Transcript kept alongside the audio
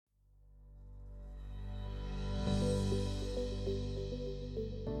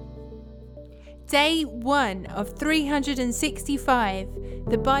Day 1 of 365,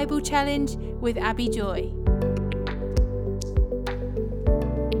 the Bible Challenge with Abi Joy.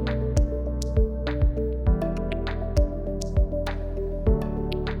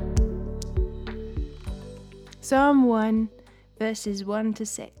 Psalm 1, verses 1 to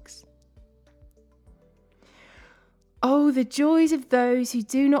 6. Oh, the joys of those who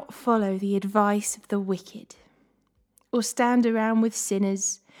do not follow the advice of the wicked, or stand around with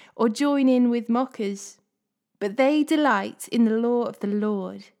sinners, or join in with mockers. But they delight in the law of the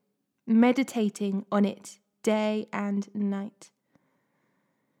Lord, meditating on it day and night.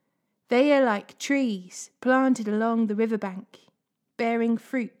 They are like trees planted along the riverbank, bearing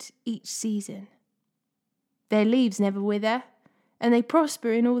fruit each season. Their leaves never wither, and they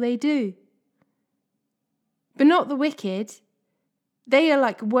prosper in all they do. But not the wicked. They are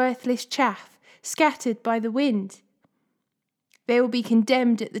like worthless chaff, scattered by the wind. They will be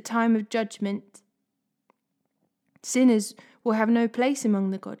condemned at the time of judgment. Sinners will have no place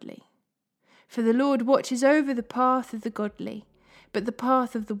among the godly. For the Lord watches over the path of the godly, but the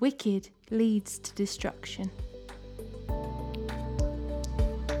path of the wicked leads to destruction.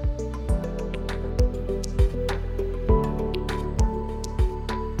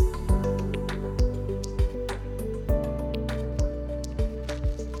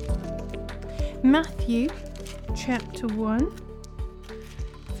 Matthew chapter 1,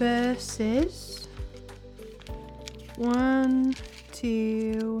 verses 1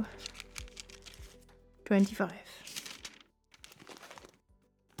 to 25.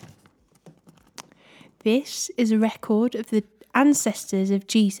 This is a record of the ancestors of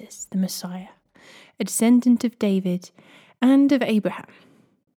Jesus, the Messiah, a descendant of David and of Abraham.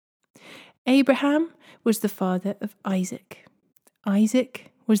 Abraham was the father of Isaac.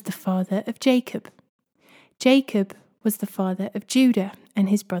 Isaac was the father of Jacob. Jacob was the father of Judah and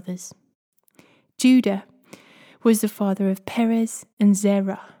his brothers. Judah was the father of Perez and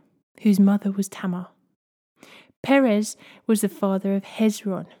Zerah, whose mother was Tamar. Perez was the father of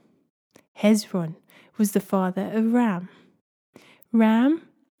Hezron. Hezron was the father of Ram. Ram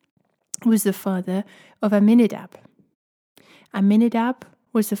was the father of Amminadab. Amminadab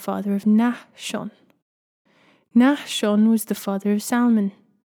was the father of Nahshon. Nahshon was the father of Salmon.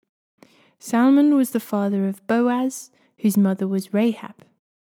 Salmon was the father of Boaz, whose mother was Rahab.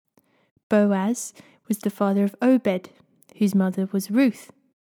 Boaz was the father of Obed, whose mother was Ruth.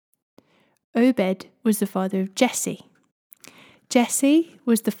 Obed was the father of Jesse. Jesse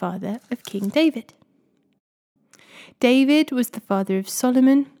was the father of King David. David was the father of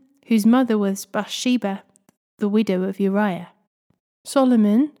Solomon, whose mother was Bathsheba, the widow of Uriah.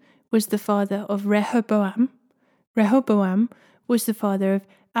 Solomon was the father of Rehoboam. Rehoboam was the father of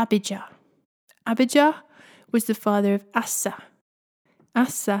Abijah. Abijah was the father of Asa.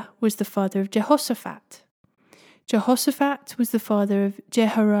 Asa was the father of Jehoshaphat. Jehoshaphat was the father of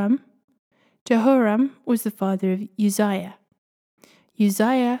Jehoram. Jehoram was the father of Uzziah.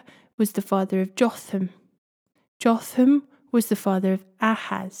 Uzziah was the father of Jotham. Jotham was the father of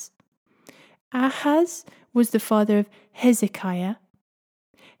Ahaz. Ahaz was the father of Hezekiah.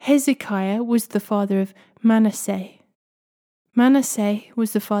 Hezekiah was the father of Manasseh. Manasseh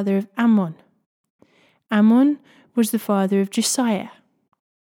was the father of Ammon. Ammon was the father of Josiah.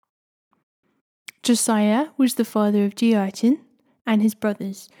 Josiah was the father of Jehoiachin and his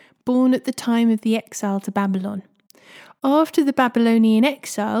brothers, born at the time of the exile to Babylon. After the Babylonian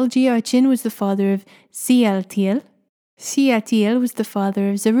exile, Jehoiachin was the father of Shealtiel. Shealtiel was the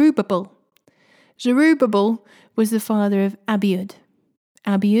father of Zerubbabel. Zerubbabel was the father of Abiud.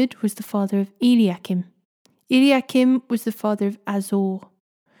 Abiud was the father of Eliakim. Eliakim was the father of Azor.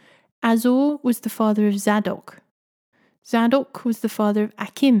 Azor was the father of Zadok. Zadok was the father of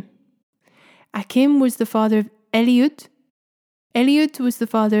Achim. Achim was the father of Eliud. Eliud was the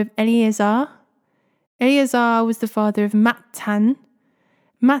father of Eleazar. Eleazar was the father of Mattan.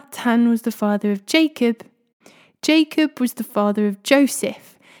 Mattan was the father of Jacob. Jacob was the father of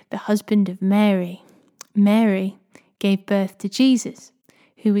Joseph, the husband of Mary. Mary gave birth to Jesus,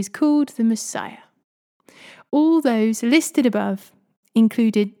 who is called the Messiah. All those listed above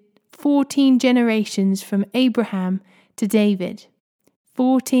included 14 generations from Abraham to David,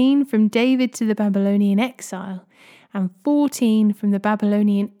 14 from David to the Babylonian exile, and 14 from the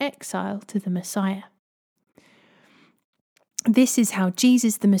Babylonian exile to the Messiah. This is how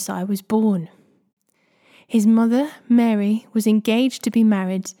Jesus the Messiah was born. His mother, Mary, was engaged to be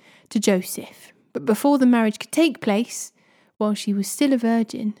married to Joseph, but before the marriage could take place, while she was still a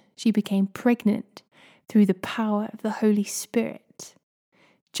virgin, she became pregnant through the power of the Holy Spirit.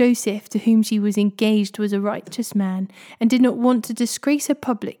 Joseph, to whom she was engaged, was a righteous man and did not want to disgrace her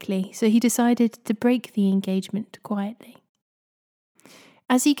publicly, so he decided to break the engagement quietly.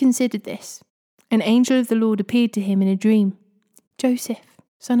 As he considered this, an angel of the Lord appeared to him in a dream. "Joseph,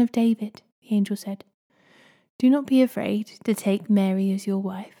 son of David," the angel said, "do not be afraid to take Mary as your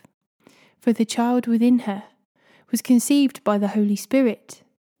wife, for the child within her was conceived by the Holy Spirit,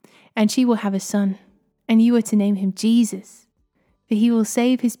 and she will have a son, and you are to name him Jesus, for he will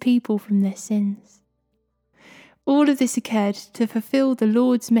save his people from their sins." All of this occurred to fulfill the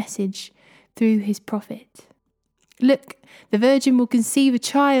Lord's message through his prophet. "Look, the virgin will conceive a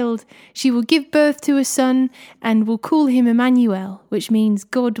child. She will give birth to a son and will call him Emmanuel, which means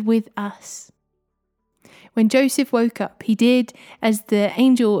God with us." When Joseph woke up, he did as the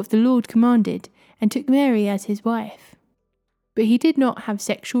angel of the Lord commanded and took Mary as his wife. But he did not have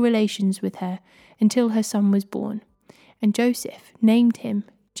sexual relations with her until her son was born, and Joseph named him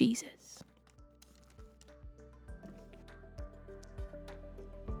Jesus.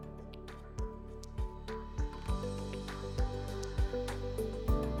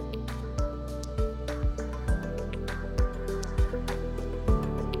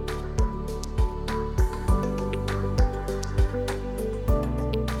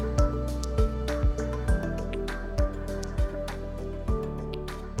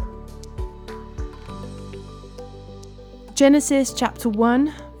 Genesis chapter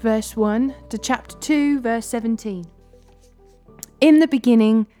 1, verse 1 to chapter 2, verse 17. In the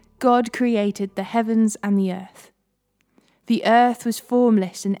beginning, God created the heavens and the earth. The earth was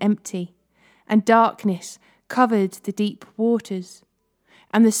formless and empty, and darkness covered the deep waters,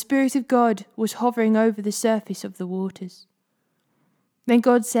 and the Spirit of God was hovering over the surface of the waters. Then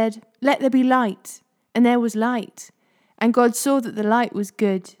God said, "Let there be light," and there was light, and God saw that the light was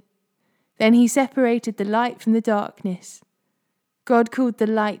good. Then he separated the light from the darkness. God called the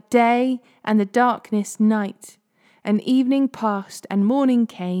light day and the darkness night, and evening passed and morning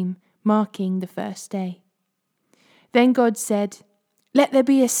came, marking the first day. Then God said, "Let there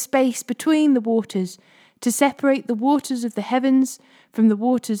be a space between the waters to separate the waters of the heavens from the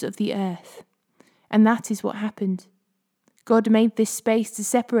waters of the earth." And that is what happened. God made this space to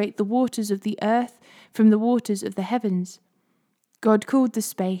separate the waters of the earth from the waters of the heavens. God called the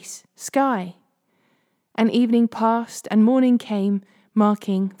space sky. And evening passed and morning came,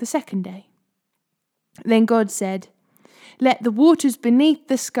 marking the second day. Then God said, "Let the waters beneath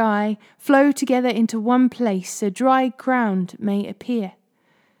the sky flow together into one place so dry ground may appear."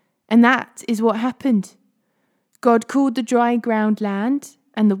 And that is what happened. God called the dry ground land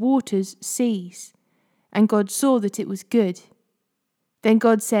and the waters seas. And God saw that it was good. Then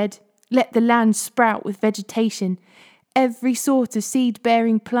God said, "Let the land sprout with vegetation, every sort of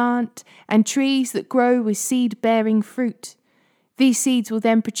seed-bearing plant, and trees that grow with seed-bearing fruit. These seeds will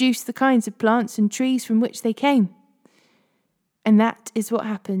then produce the kinds of plants and trees from which they came." And that is what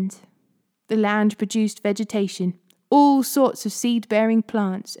happened. The land produced vegetation, all sorts of seed-bearing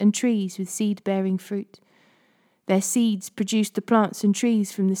plants and trees with seed-bearing fruit. Their seeds produced the plants and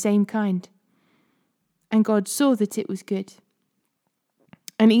trees from the same kind. And God saw that it was good.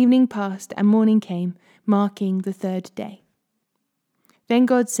 And evening passed and morning came, marking the third day. Then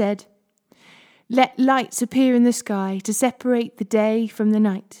God said, "Let lights appear in the sky to separate the day from the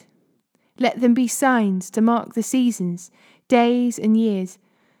night. Let them be signs to mark the seasons, days and years.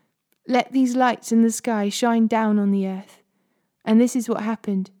 Let these lights in the sky shine down on the earth." And this is what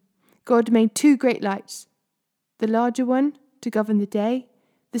happened. God made 2 great lights, the larger one to govern the day,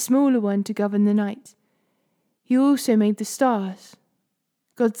 the smaller one to govern the night. He also made the stars.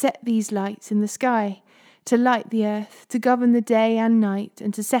 God set these lights in the sky to light the earth, to govern the day and night,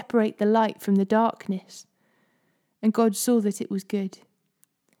 and to separate the light from the darkness. And God saw that it was good.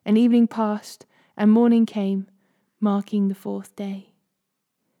 And evening passed, and morning came, marking the 4th day.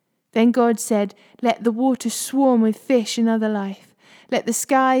 Then God said, "Let the waters swarm with fish and other life. Let the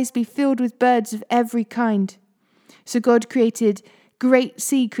skies be filled with birds of every kind." So God created great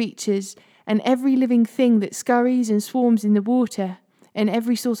sea creatures and every living thing that scurries and swarms in the water, and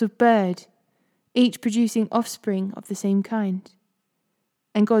every sort of bird, each producing offspring of the same kind.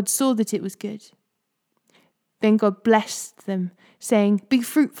 And God saw that it was good. Then God blessed them, saying, "Be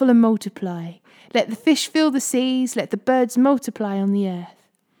fruitful and multiply. Let the fish fill the seas, let the birds multiply on the earth."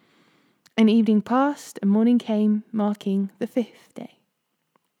 And evening passed and morning came, marking the 5th day.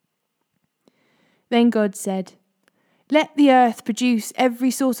 Then God said, "Let the earth produce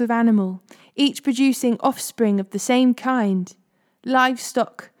every sort of animal, each producing offspring of the same kind,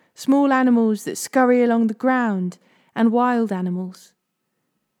 livestock, small animals that scurry along the ground, and wild animals."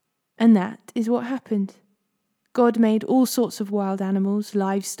 And that is what happened. God made all sorts of wild animals,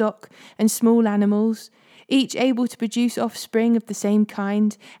 livestock, and small animals, each able to produce offspring of the same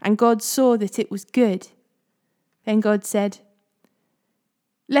kind, and God saw that it was good. Then God said,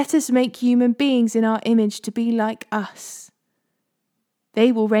 "Let us make human beings in our image to be like us.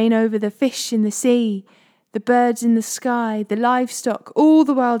 They will reign over the fish in the sea, the birds in the sky, the livestock, all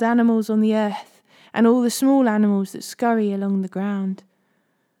the wild animals on the earth, and all the small animals that scurry along the ground."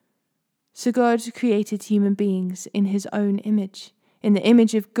 So God created human beings in his own image. In the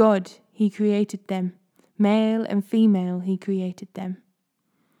image of God he created them. Male and female he created them.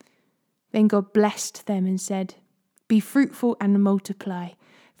 Then God blessed them and said, "Be fruitful and multiply.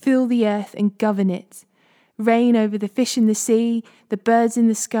 Fill the earth and govern it. Reign over the fish in the sea, the birds in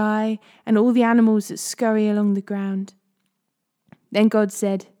the sky, and all the animals that scurry along the ground." Then God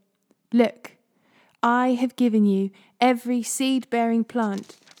said, "Look, I have given you every seed-bearing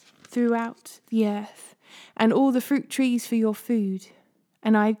plant throughout the earth, and all the fruit trees for your food.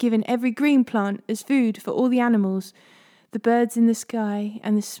 And I have given every green plant as food for all the animals, the birds in the sky,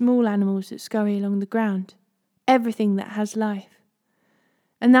 and the small animals that scurry along the ground, everything that has life."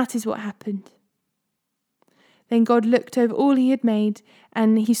 And that is what happened. Then God looked over all he had made,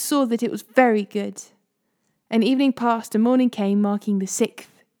 and he saw that it was very good. And evening passed and morning came, marking the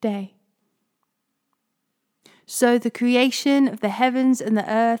 6th day. So the creation of the heavens and the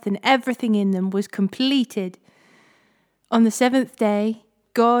earth and everything in them was completed. On the 7th day,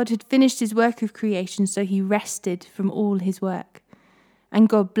 God had finished his work of creation, so he rested from all his work. And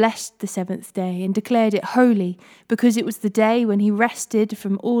God blessed the 7th day and declared it holy, because it was the day when he rested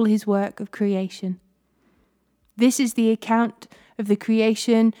from all his work of creation. This is the account of the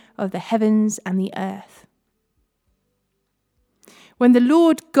creation of the heavens and the earth. When the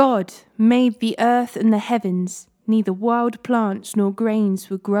Lord God made the earth and the heavens, neither wild plants nor grains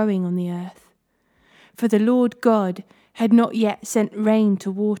were growing on the earth. For the Lord God had not yet sent rain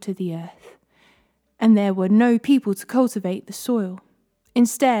to water the earth, and there were no people to cultivate the soil.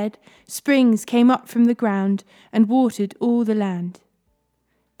 Instead, springs came up from the ground and watered all the land.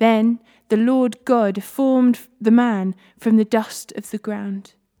 Then the Lord God formed the man from the dust of the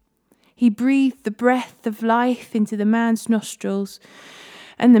ground. He breathed the breath of life into the man's nostrils,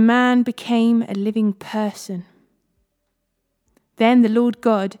 and the man became a living person. Then the Lord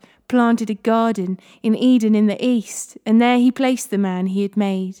God planted a garden in Eden in the east, and there he placed the man he had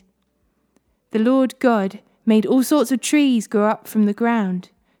made. The Lord God made all sorts of trees grow up from the ground,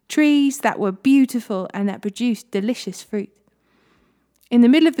 trees that were beautiful and that produced delicious fruit. In the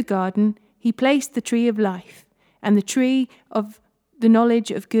middle of the garden, he placed the tree of life and the tree of the knowledge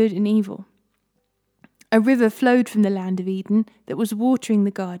of good and evil. A river flowed from the land of Eden that was watering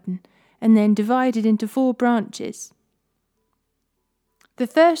the garden, and then divided into 4 branches. The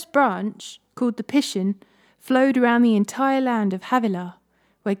first branch, called the Pishon, flowed around the entire land of Havilah,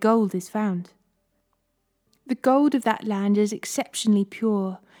 where gold is found. The gold of that land is exceptionally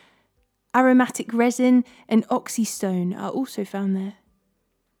pure. Aromatic resin and oxystone are also found there.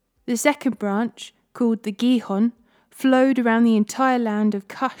 The second branch, called the Gihon, flowed around the entire land of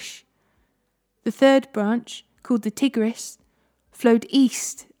Cush. The third branch, called the Tigris, flowed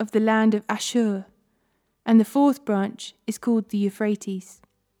east of the land of Ashur. And the fourth branch is called the Euphrates.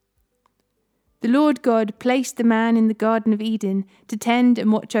 The Lord God placed the man in the Garden of Eden to tend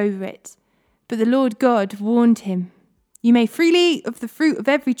and watch over it. But the Lord God warned him, "You may freely eat of the fruit of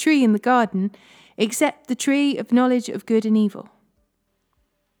every tree in the garden, except the tree of knowledge of good and evil.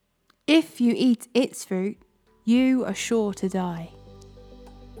 If you eat its fruit, you are sure to die."